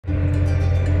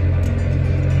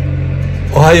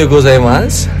Ohayo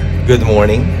gozaimasu. Good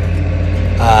morning.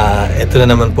 Ito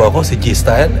na naman po ako, si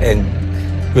G-Style, and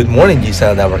good morning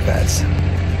G-Style Dabarkads.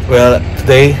 Well,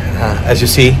 today, as you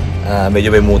see,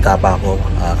 medyo may muta pa ako.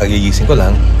 Kagigising ko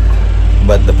lang.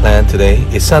 But the plan today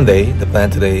is Sunday. The plan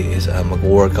today is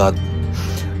mag-workout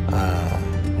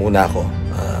muna ako.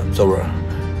 So we're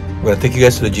gonna take you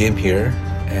guys to the gym here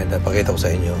and pakita ko sa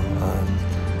inyo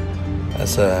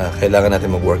as kailangan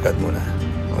natin mag-workout muna.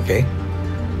 Okay?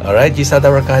 Alright, G-Style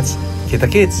Dabarkads. Kita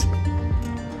kids!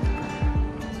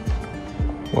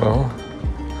 Well,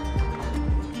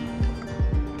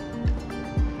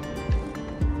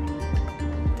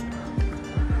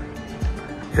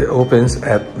 it opens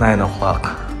at 9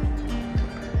 o'clock.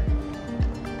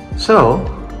 So,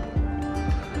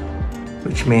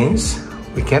 which means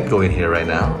we can't go in here right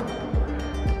now.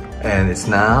 And it's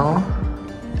now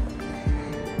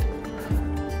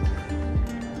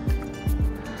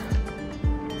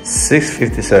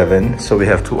 6:57, so we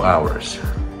have 2 hours.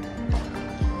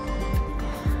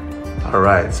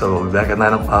 Alright, so we'll be back at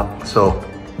 9 o'clock. So,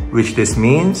 which this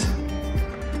means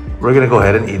we're gonna go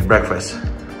ahead and eat breakfast.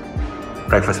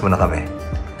 Breakfast muna kami.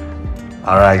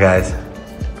 Alright guys.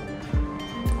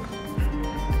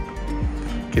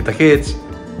 Kita kids.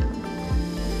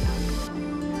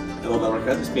 Hello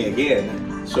Dabarkads, it's me again.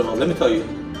 So let me tell you,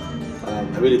 I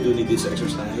really do need this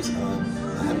exercise.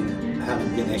 I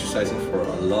haven't been exercising for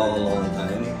a long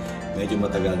time. Medyo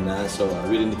matagal na, so I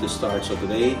really need to start. So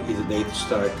today is the day to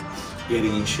start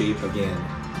getting in shape again.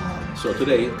 So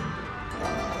today,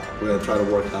 we're gonna try to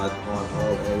work out on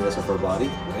all areas of our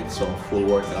body, right? So full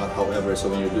workout. However,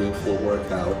 so when you're doing full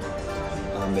workout,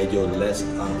 medyo less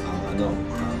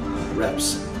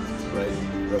reps, right?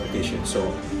 Repetition. So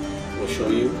we'll show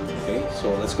you. Okay.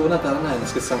 So let's go na, tara na.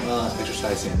 Let's get some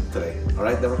exercise in today. All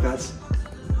right, Dabarkads?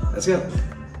 Let's go.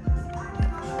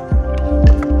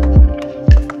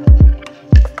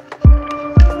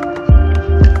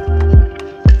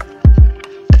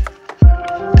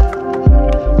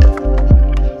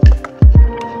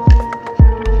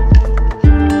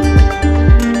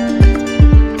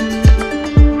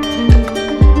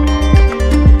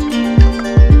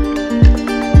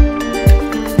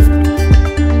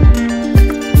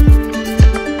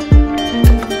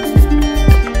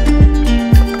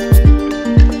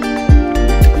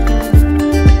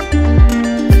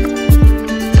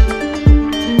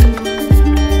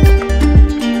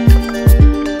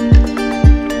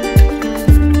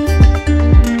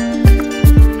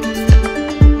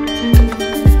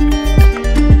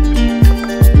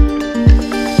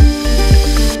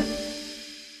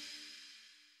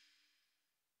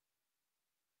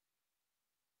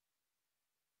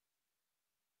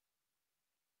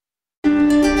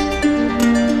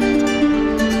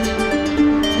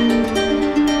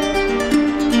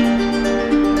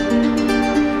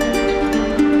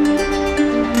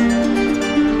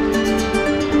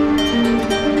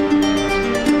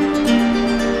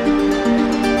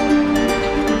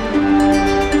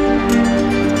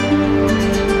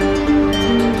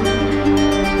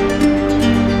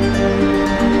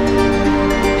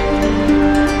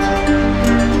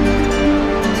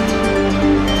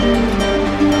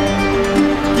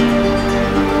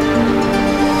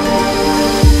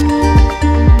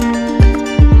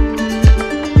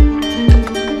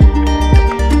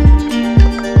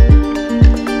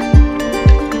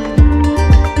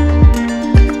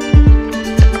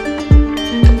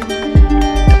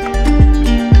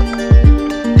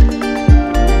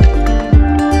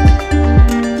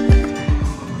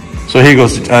 So here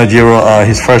goes Jiro,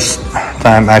 his first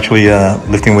time actually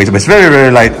lifting weights, but it's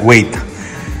very lightweight.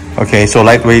 Okay, so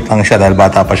lightweight ang siya dahil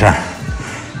bata pa siya.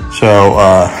 So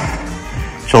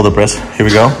shoulder press, here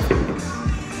we go.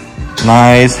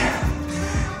 Nice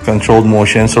controlled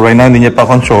motion. So right now hindi niya pa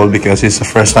control because it's the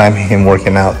first time him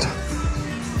working out.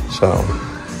 So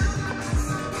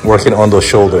working on those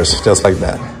shoulders just like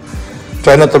that.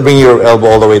 Try not to bring your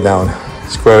elbow all the way down.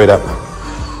 Square it up.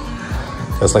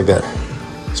 Just like that.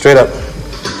 Straight up.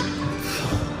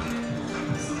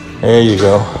 There you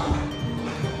go.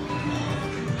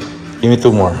 Give me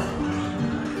 2 more.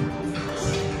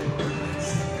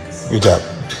 Good job.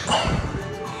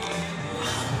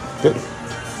 Good.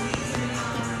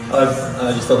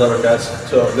 Just thought that worked, guys.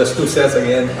 So there's 2 sets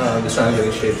again. Just trying to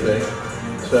get in shape today.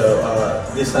 So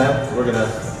this time we're gonna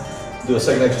do a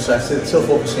second exercise. Still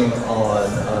focusing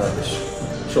on the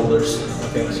shoulders.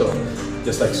 Okay, so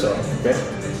just like so. Okay.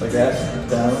 Like that,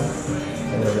 down,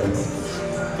 and then down.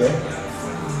 Okay?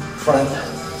 Front,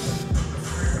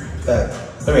 back.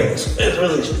 I mean, it's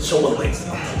really shoulder blades.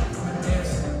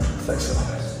 Like so.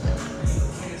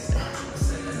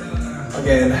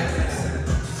 Again,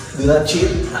 Do not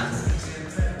cheat.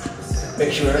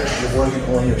 Make sure you're working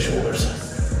on your shoulders,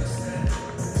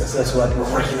 because that's what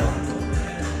we're working on.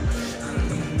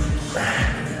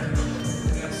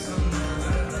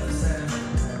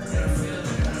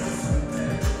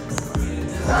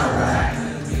 All right.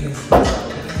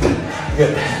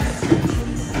 Good.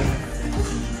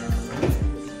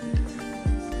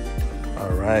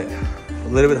 All right. A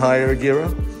little bit higher,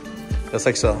 Giro. Just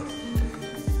like so.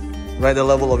 Right at the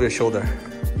level of your shoulder.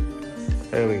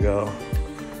 There we go.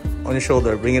 On your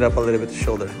shoulder, bring it up a little bit to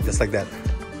shoulder, just like that.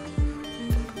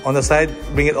 On the side,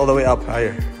 bring it all the way up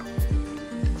higher.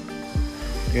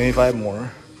 Give me 5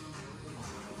 more.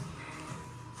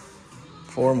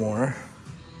 4 more.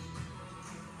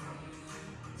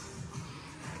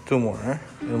 2 more,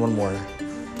 and 1 more.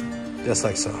 Just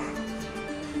like so.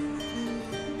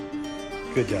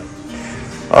 Good job.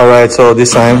 All right, so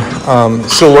this time,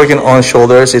 still working on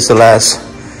shoulders. It's the last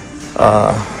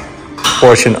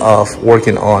portion of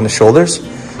working on the shoulders.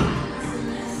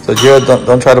 So Giro,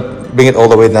 don't try to bring it all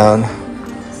the way down.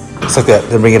 Just like that,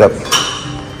 then bring it up.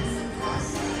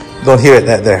 Don't hear it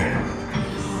that there.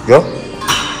 Go.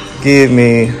 Give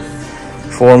me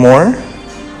 4 more.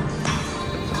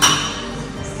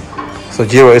 So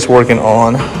Giro is working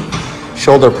on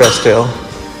shoulder press still.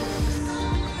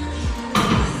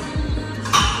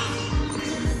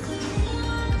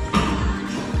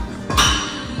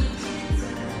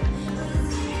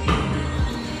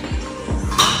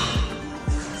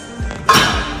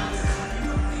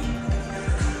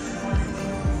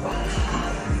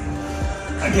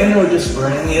 Again, we're just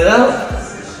bringing it out.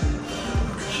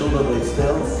 Shoulder blade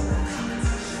still.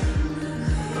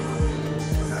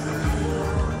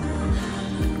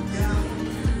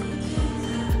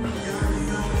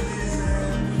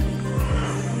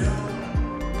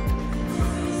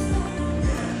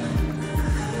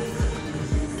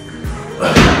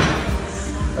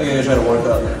 Okay, you're trying to work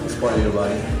out this part of your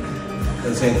body. At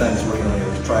the same time, it's working on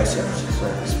your triceps. So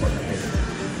this part right here.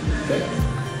 Okay.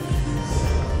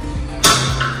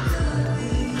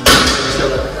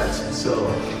 So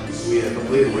we have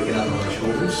completed working out on our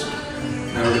shoulders.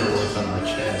 Now we're going to work on our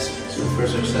chest. So the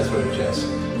first exercise for your chest,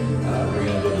 we're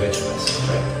going to do bench press.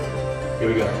 Right? Here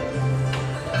we go.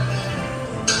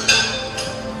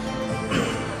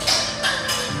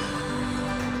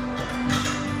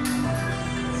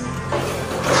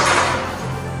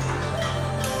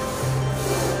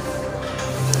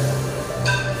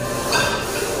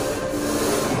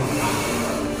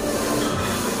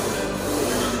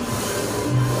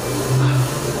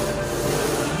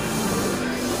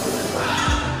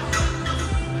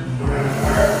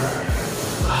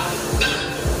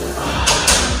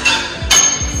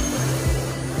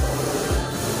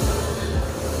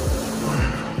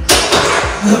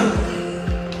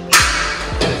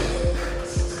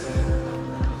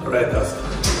 Alright, that's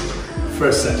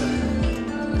first set.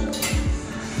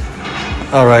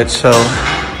 Alright, so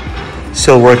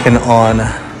still working on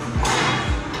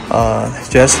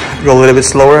just go a little bit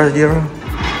slower, Giro.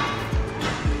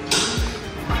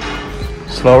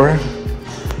 Slower.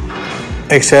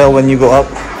 Exhale when you go up,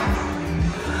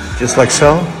 just like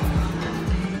so.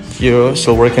 Giro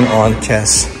still working on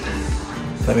chest.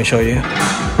 Let me show you.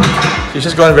 He's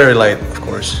just going very light, of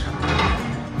course,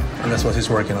 and that's what he's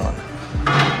working on.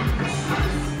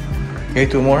 Okay,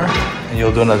 2 more, and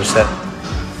you'll do another set.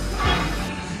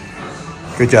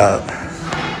 Good job.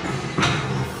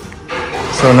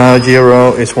 So now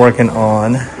Giro is working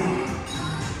on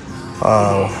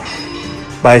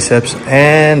biceps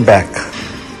and back.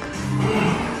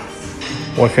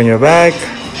 Work on your back,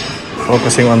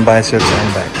 focusing on biceps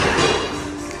and back.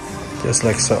 Just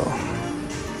like so.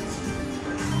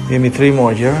 Give me 3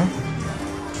 more, Giro.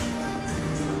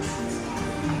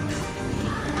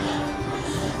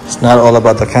 It's not all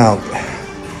about the count.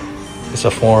 It's a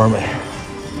form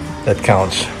that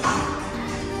counts.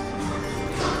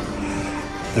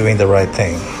 Doing the right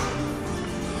thing.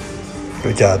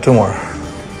 Good job. 2 more.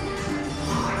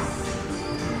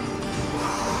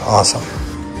 Awesome.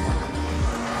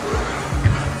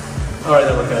 All right,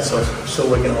 then we're gonna still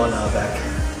working on back.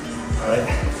 All right.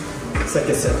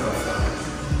 Second set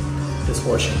of this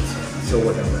portion. Still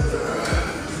working on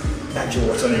that. Actually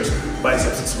works on your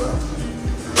biceps as well.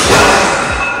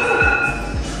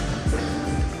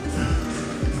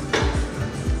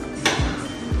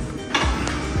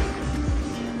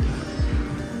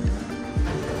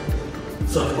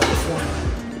 So about this one.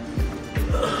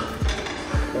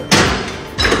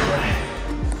 Right.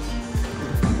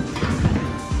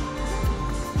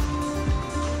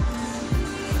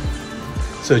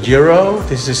 So Giro,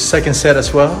 this is his second set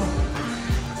as well.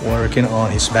 We're working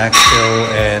on his back still,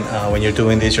 and when you're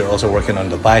doing this, you're also working on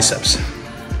the biceps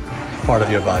part of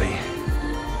your body.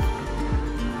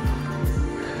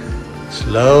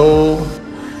 Slow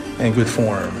and good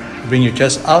form. Bring your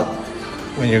chest out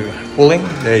when you're pulling.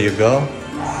 There you go.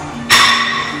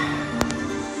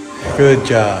 Good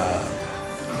job.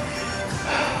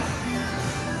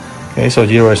 Okay, so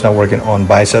Jiro is now working on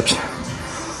biceps,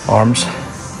 arms.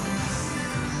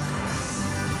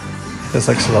 Just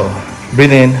like slow.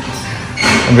 Breathe in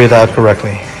and breathe out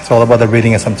correctly. It's all about the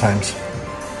breathing sometimes.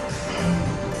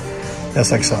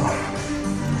 Just like so.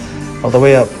 All the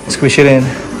way up. Squish it in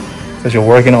because you're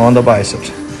working on the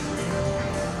biceps.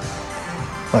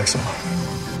 Like so.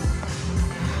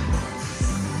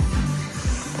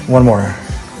 One more.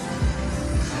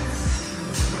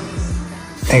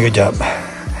 And good job.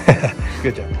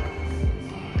 Good job.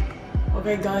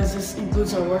 Okay guys, this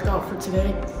includes our workout for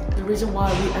today. The reason why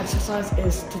we exercise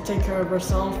is to take care of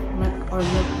ourselves, our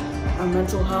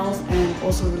mental health, and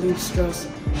also relieve stress.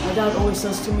 My dad always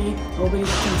says to me, nobody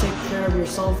can take care of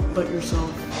yourself but yourself.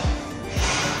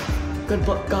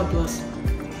 God bless.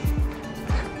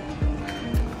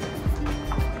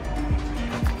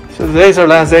 So today's our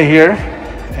last day here,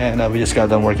 and we just got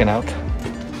done working out.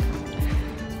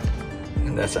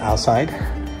 And that's outside.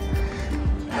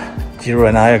 Jiro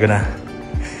and I are gonna,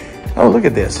 oh look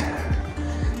at this.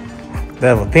 They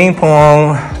have a ping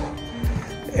pong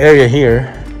area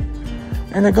here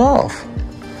and a golf.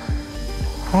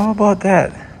 How about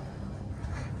that?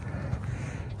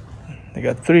 They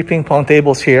got 3 ping pong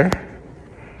tables here.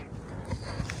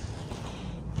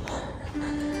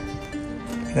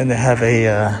 And then they have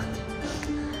a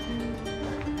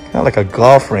kind of like a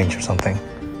golf range or something.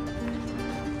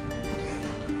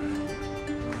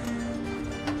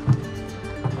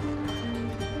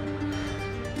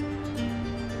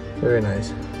 Very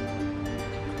nice.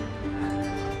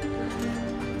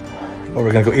 Oh,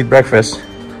 we're gonna go eat breakfast.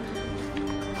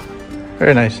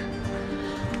 Very nice.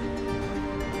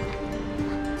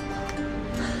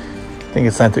 I think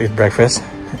it's time to eat breakfast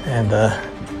and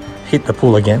hit the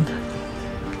pool again.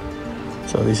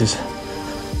 So this is,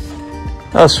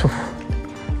 I was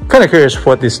kind of curious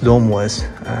what this dome was.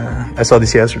 I saw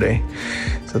this yesterday.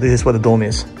 So this is what the dome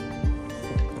is.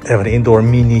 They have an indoor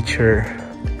miniature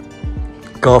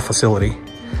golf facility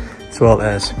as well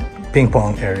as ping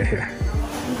pong area here.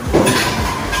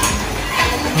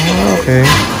 Okay.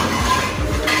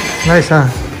 Nice, huh?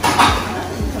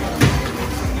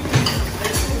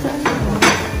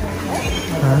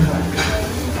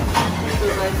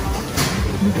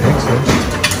 Excellent.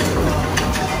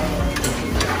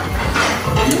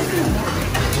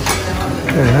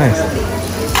 Very nice.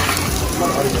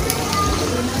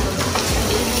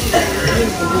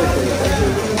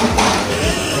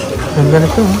 I'm gonna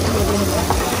go.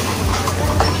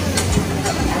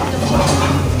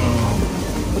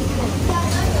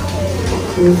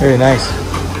 Very nice.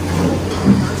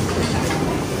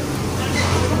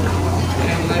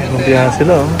 Lumpiyahan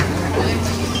sila, oh.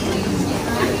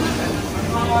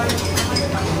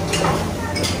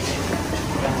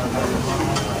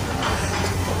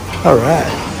 All right.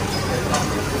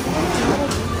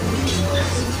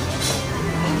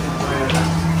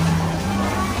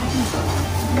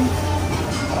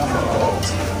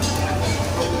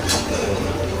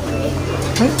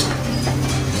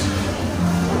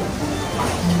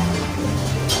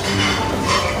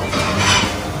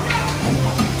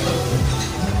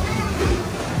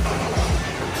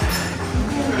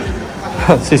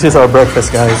 This is our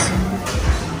breakfast, guys.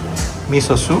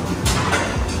 Miso soup,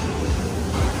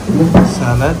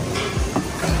 salad,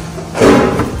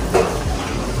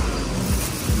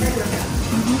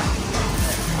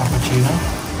 cappuccino,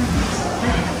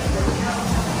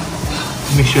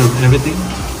 mixture of everything.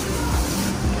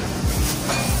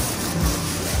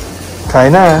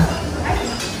 Kain na.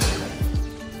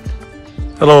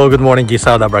 Hello, good morning,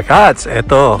 Gisaw da Brakats.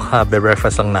 Ito,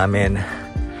 breakfast lang namin.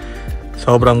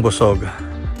 Sobrang busog.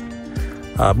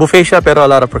 Buffet siya pero a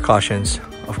lot of precautions,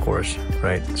 of course,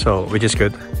 right? So, which is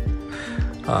good.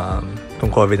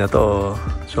 Itong COVID na to,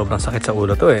 sobrang sakit sa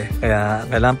ulo to eh. Kaya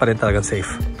kailangan pa rin talagang safe.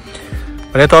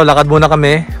 Pero ito, lakad muna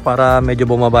kami para medyo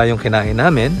bumaba yung kinain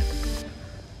namin.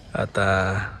 At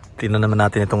tingnan naman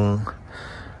natin itong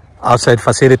outside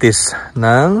facilities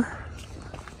ng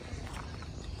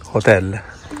hotel.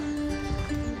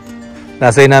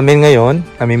 Nasa namin ngayon,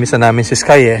 namimiss na namin si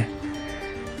Sky eh.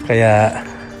 Kaya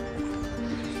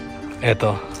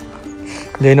eto,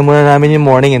 enjoy na muna namin yung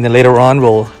morning, and then later on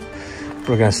we're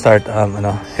gonna start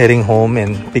heading home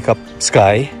and pick up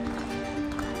Sky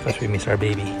because we miss our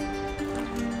baby.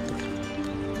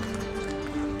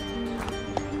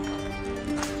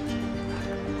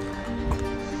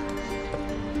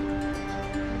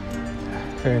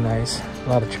 Very nice. A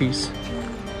lot of trees.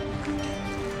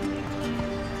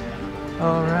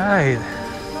 Alright.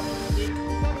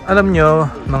 Alam nyo,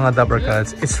 mga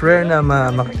Dabarkads, it's rare na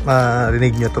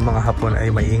marinig nyo itong mga Hapon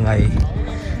ay maingay.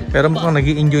 Pero mukhang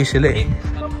nag-i-enjoy sila eh.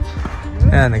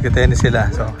 Ayan, nagka-tennis sila.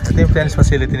 So, ito yung tennis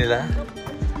facility nila.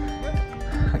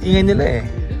 Ang ingay nila eh.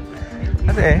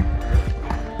 Kasi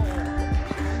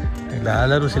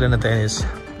naglalaro sila ng tennis.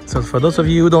 So, for those of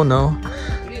you who don't know,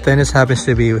 tennis happens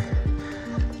to be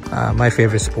my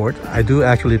favorite sport. I do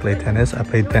actually play tennis. I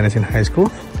played tennis in high school.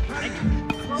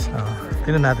 So,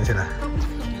 tingnan natin sila.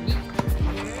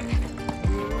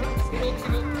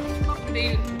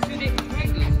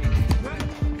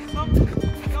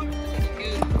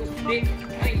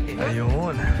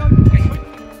 Ayun.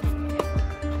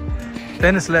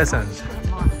 Tennis lessons.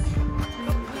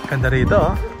 Ganda rito,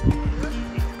 oh.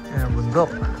 Ayan, bundok.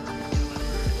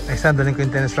 Next time, dalhin ko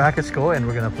yung tennis rackets ko and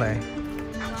we're gonna play.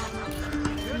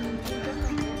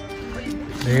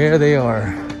 There they are.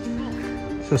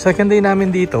 So, second day namin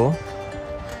dito.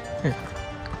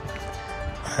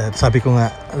 At sabi ko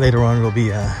nga, later on we'll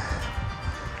be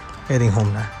heading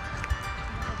home na.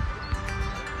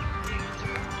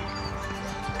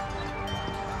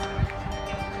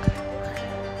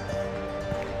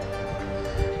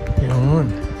 Yun.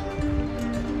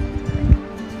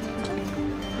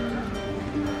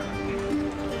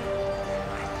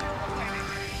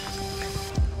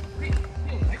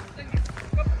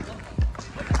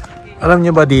 Alam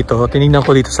nyo ba dito, tinignan ko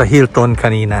dito sa Hilton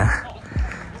kanina.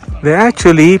 They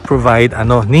actually provide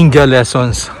ninja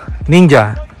lessons.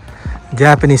 Ninja.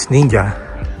 Japanese ninja.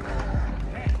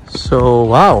 So,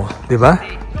 wow. Diba?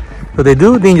 So, they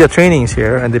do ninja trainings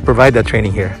here and they provide that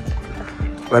training here.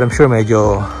 But I'm sure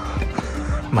medyo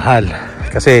mahal.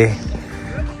 Kasi,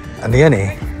 ano yan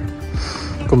eh.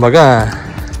 Kumbaga,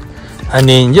 ang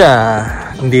ninja,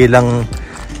 hindi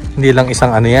lang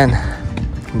isang ano yan.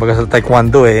 Kumbaga sa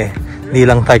taekwondo eh. Hindi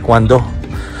lang taekwondo.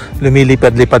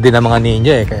 Lumilipad-lipad din ang mga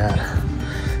ninja eh. Kaya,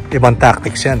 ibang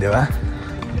tactics yan, di ba?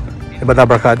 Diba,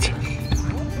 Dabarkads?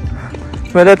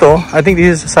 Well, ito, I think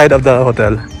this is the side of the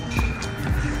hotel.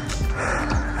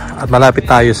 At malapit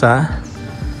tayo sa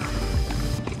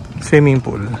swimming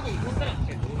pool.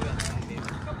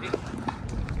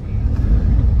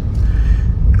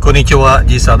 Konnichiwa,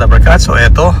 Jisa Dabarkads. So,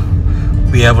 ito,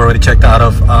 we have already checked out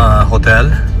of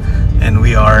hotel. And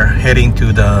we are heading to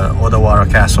the Odawara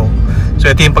Castle. So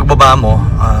ito yung pagbaba mo,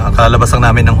 kalalabas lang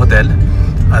namin ng hotel.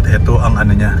 At ito ang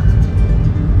ano niya,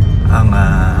 ang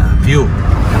view.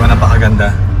 Diba, napakaganda.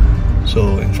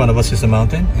 So in front of us is the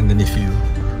mountain, and then if you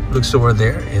look toward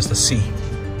there is the sea.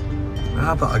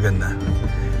 Napakaganda.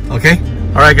 Okay,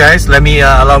 all right guys, let me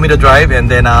allow me to drive, and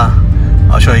then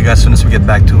I'll show you guys as soon as we get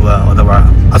back to Odawara.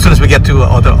 As soon as we get to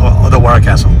Odawara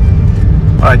Castle.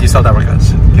 All right, you saw that,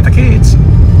 guys. Kita kids.